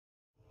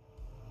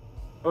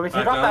But if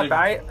you got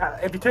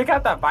that if you take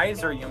out that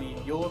visor,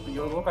 you'll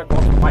look like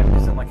Walter White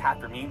just in like half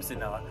your memes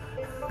and well,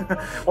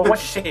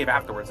 once you shave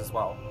afterwards as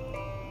well,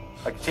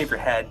 like shave your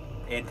head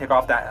and take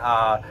off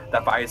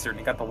that visor, and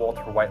you got the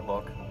Walter White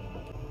look.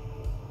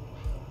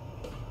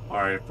 All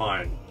right,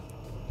 fine.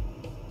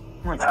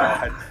 Oh my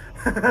god.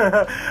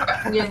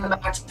 I'm getting the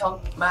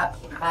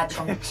match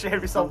on.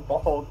 Shave yourself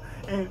bald.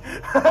 You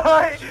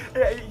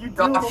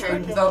don't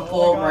shave yourself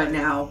bald right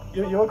now.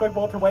 You look like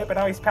Walter White, but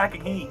now he's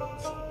packing heat.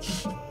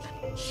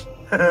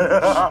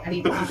 I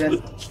need to do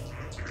this.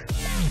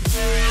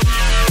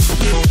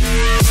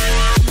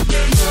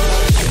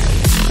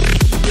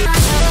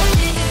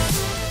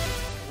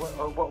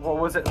 What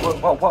was it?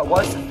 What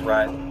was the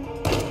threat?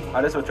 How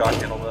does what Josh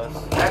handle this?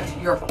 That's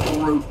your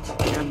fruit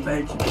and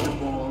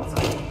vegetables.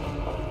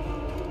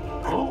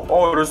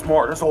 Oh, there's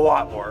more. There's a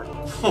lot more.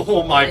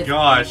 Oh my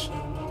gosh.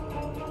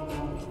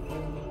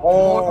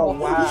 Oh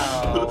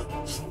wow.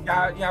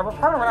 yeah, we're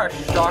probably running out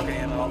of shotgun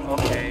ammo.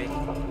 Okay.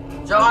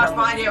 Josh,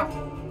 find you.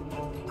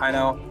 I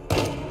know.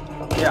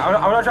 Yeah, I'm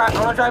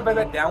gonna drive a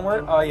bit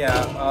downward. Oh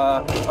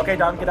yeah. Okay,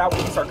 Dom, get out. We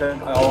can start going.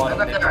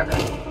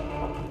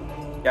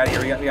 Yeah,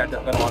 here we got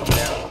gun on him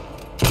now.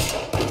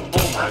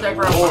 Oh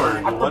my lord!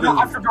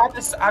 I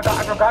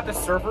forgot this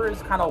server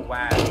is kind of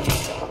whack.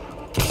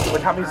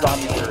 With how many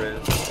zombies there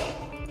is.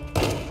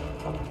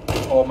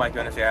 Oh my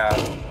goodness, yeah.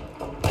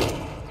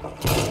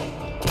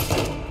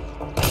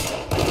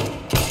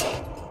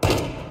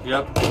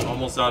 Yep,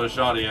 almost out of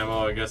shotty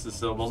ammo. I guess it's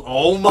still almost.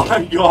 Oh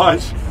my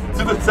gosh!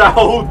 To the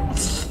town!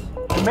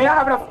 You may not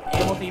have enough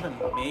ammo to even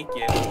make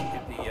it to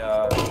the.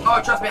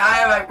 Oh, trust me, I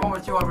have like over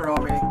 200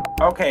 already.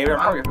 Okay,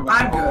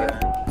 I'm good.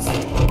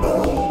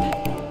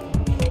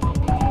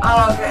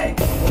 Okay.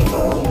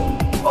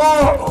 Oh!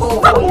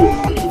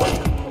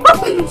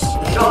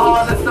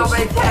 Oh, that's so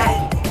many dead.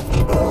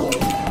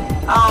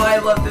 Oh, I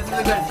love this. This is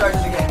a good start to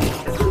the game.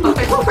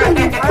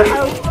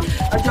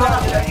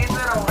 Josh, is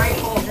there a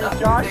rifle?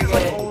 Josh is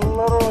like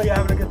literally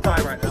having a good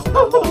time right now.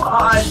 Oh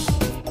god.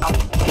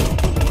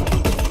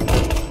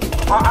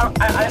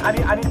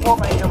 I need to pull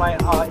my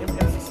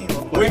M16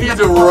 real quick. We need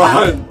to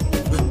run.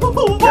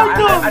 Oh my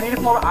god! I need to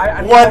pull.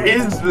 What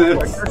is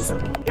this?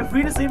 If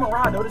we just leave them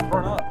around, they'll just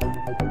burn up.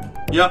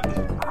 Yep.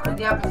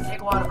 Yeah, but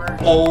take a lot of burn.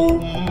 Oh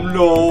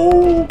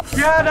no!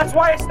 Yeah, that's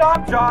why I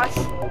stopped, Josh.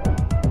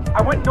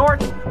 I went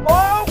north.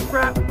 Oh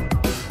crap! This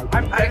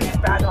is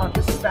bad.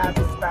 This is bad.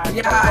 This is bad.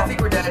 Yeah, I think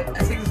we're dead.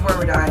 I think this is where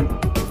we're dying.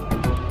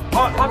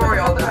 Oh, where we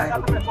all die.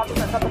 This is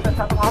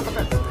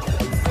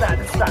bad.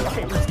 This is bad.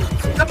 Okay, let's get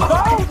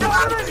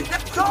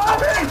No!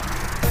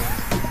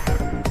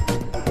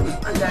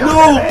 No!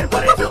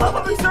 What is the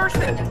level we searched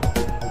it?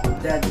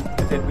 Dead.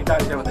 We thought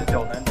they were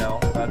until then, no.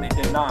 They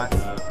did not.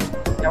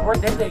 Yeah, where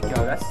did they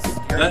go? That's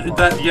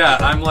scary. Yeah,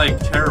 I'm like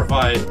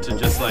terrified to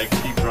just like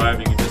keep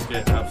driving and just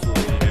get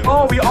absolutely hammered.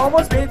 Oh, we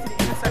almost made it to the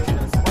intersection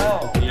as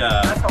well.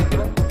 Yeah. That's how we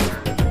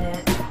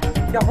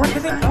Yeah, where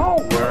did they go?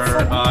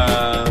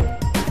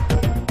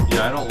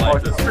 Yeah, I don't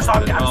like this. I'm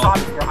stopping.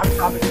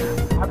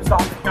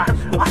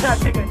 I'm not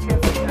taking a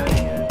chance on that.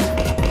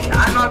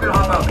 I'm not gonna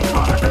hop out of the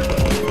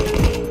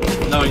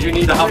car. No, you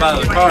need to hop out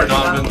of the car,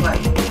 Donovan.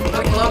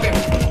 Logan.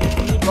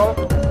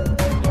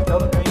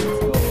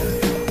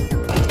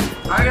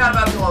 I got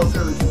about to blow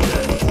through.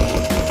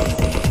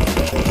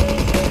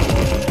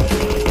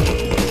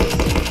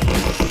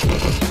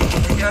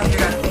 You guys can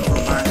go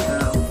fire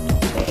now.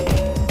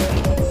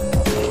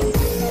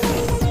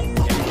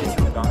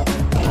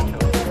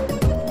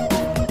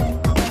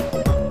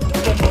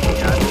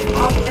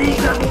 Oh, please,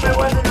 that's my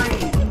weaponry.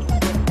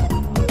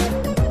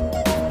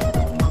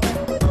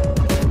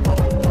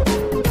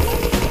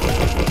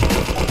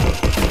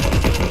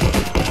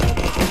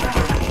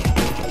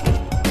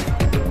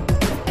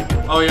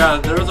 Oh yeah,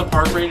 there was a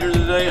park ranger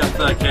today at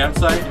the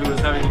campsite who was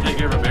having to take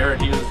care of a bear,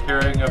 and he was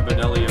carrying a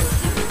Benelli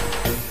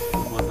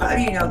M2. How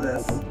do you know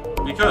this?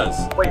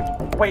 Because. Wait,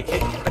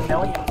 it's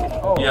Benelli M2?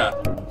 Oh. Yeah.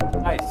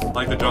 Nice.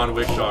 Like the John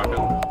Wick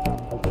shotgun.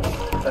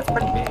 That's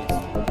pretty base.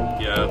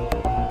 Yeah.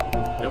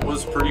 It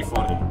was pretty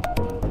funny.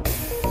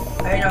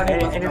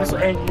 And you just go,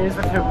 hey,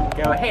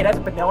 that's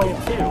Benelli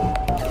M2.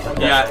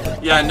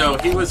 Yeah, no,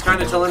 he was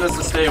kind of telling us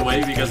to stay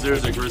away because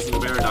there's a grizzly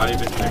bear not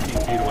even 15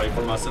 feet away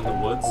from us in the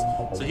woods.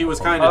 So he was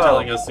kind of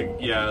telling us to,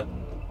 yeah.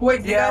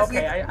 Wait, yeah,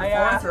 okay,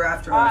 after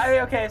us?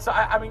 Okay, so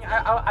I mean,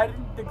 I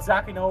didn't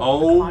exactly know.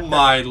 Oh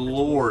my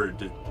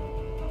lord.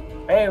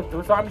 Hey,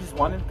 those zombies just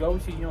wanted to go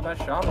to, that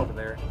shop over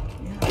there.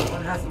 Yeah,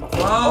 one has some.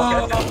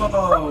 Whoa!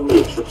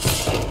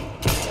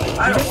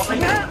 I don't want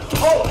that.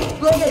 Oh,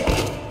 Logan!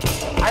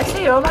 I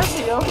see him.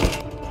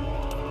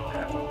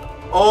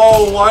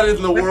 Oh, what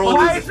in the world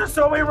Why is there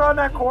so many around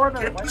that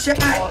corner?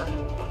 Chat!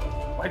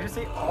 Why'd you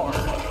say R?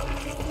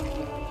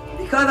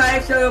 Because I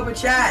actually open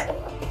chat.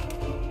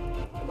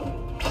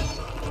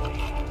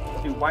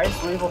 Dude, why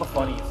is Label the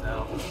funniest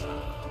now?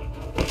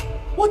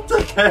 What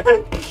the heck?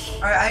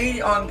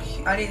 Alright,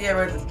 I need to get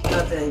rid of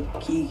the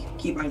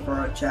key point for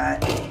our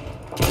chat.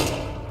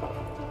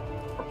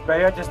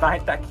 Maybe I just not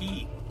hit that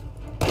key.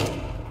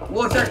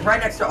 Well, it's right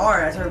next to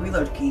R. That's our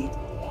reload key.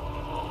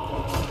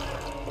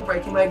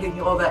 Right, he might give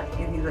you all that,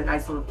 give you the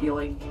nice little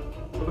feeling.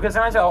 Because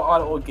sometimes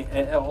old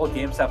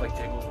games have like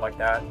jiggles like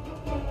that.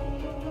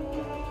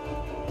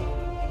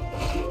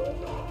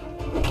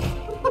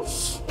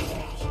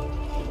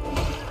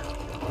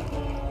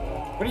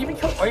 What are you even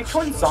killing? Are you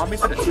killing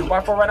zombies with a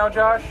 2x4 right now,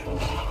 Josh?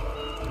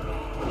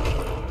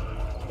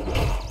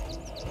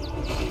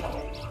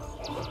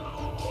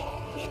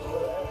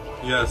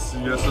 Yes,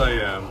 yes I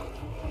am.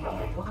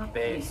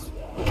 Base.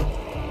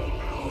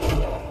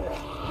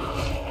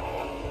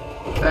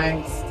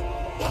 Thanks.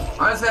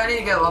 Honestly, I need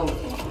to get a level.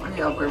 I need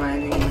to upgrade my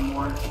ending even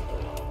more.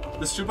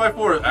 This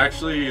 2x4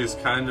 actually is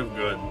kind of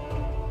good.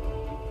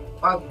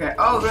 Okay.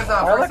 Oh, there's a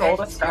I like first all aid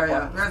the stuff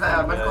area. on There's this.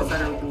 a medical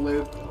center we can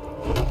loot.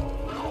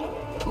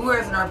 Ooh,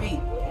 there's an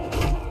RV.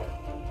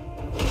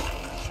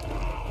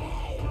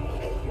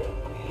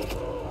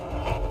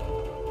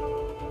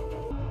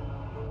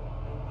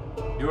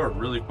 You are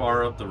really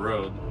far up the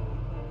road.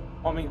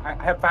 I mean, I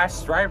have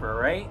fast driver,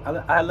 right?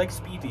 I like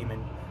speed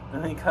demon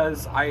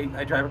because I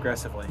drive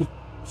aggressively.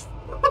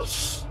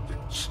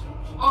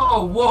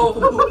 Oh, whoa,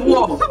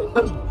 whoa, whoa!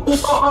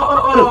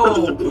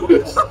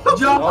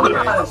 Josh, Okay.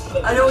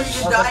 I know you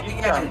just died Sounds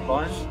again.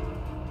 fun.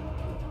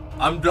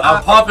 I'm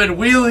popping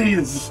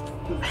wheelies.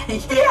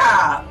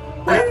 Yeah.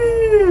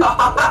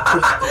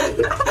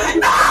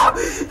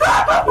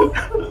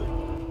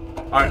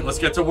 All right, let's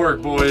get to work,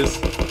 boys.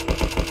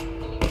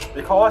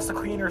 They call us the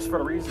cleaners for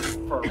a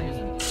reason.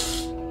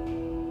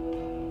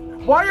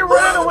 Why are you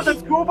running with a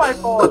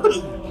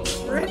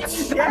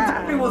 2x4?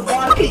 Yeah. He was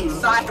walking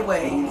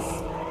sideways.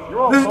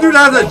 This dude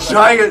has a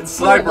giant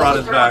sniper on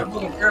his back.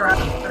 Turn around.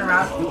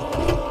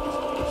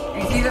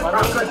 You see this? I'm I'm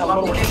running a going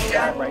little to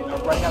stab right now,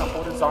 running out of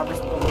holding zombies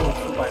with a little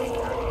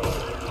 2x4.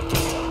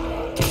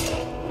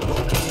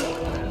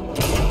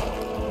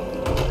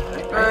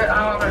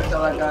 I'm gonna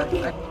kill that guy.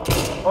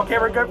 Okay,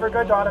 we're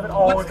good, Donovan.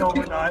 Oh, no,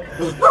 we're not.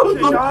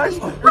 Josh,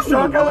 your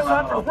shotgun was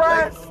not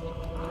suppressed!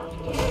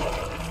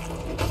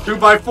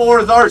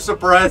 2x4s are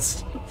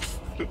suppressed.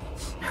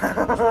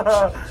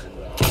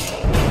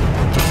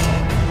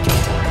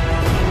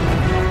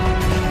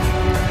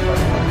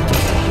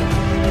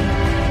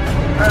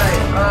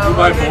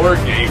 Alright, 2x4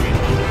 gaming.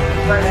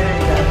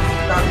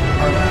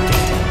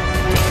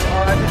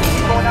 Just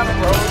keep going down the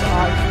road.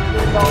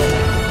 Keep going.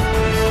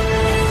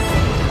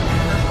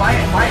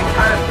 My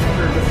kind of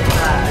finger was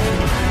bad.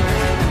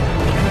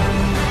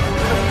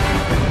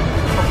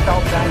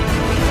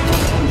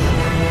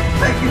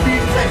 Thank you,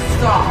 dude. Said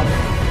stop.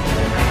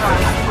 I'm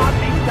not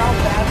being down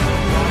bad.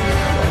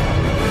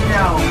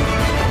 No.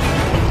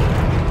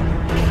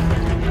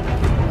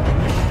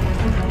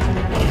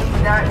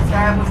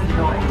 That was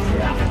annoying.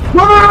 Yeah.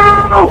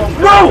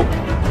 No!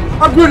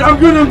 I'm good.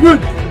 Good?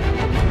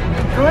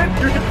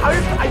 You're good? I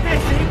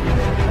can't see.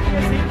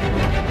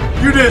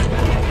 You did.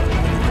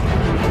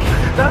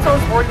 That's what I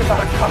was worried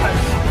about,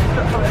 gosh.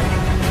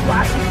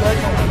 Flashing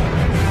lights on.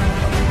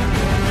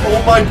 Oh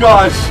my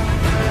gosh.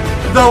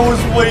 That was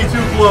way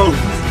too close.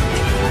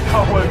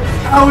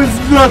 How is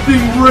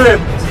nothing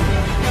ripped?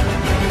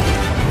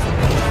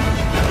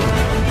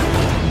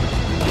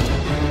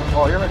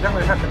 Oh, you're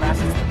definitely have to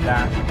master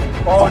that.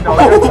 Oh no,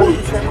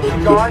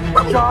 God,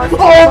 Josh.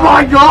 Oh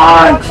my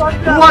gosh!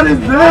 What is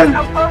this?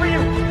 I'm covering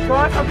you!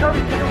 Josh, I'm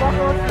covering you! You're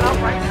walking on out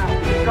right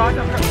now. Josh,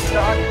 I'm covering you.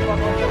 Josh, you're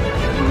walking on out.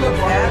 Look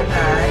at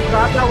that.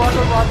 Josh, I'm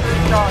walking on out.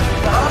 Josh.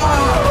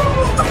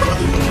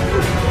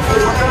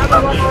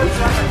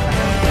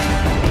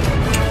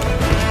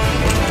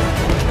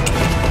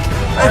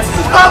 It's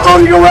not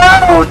going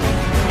around!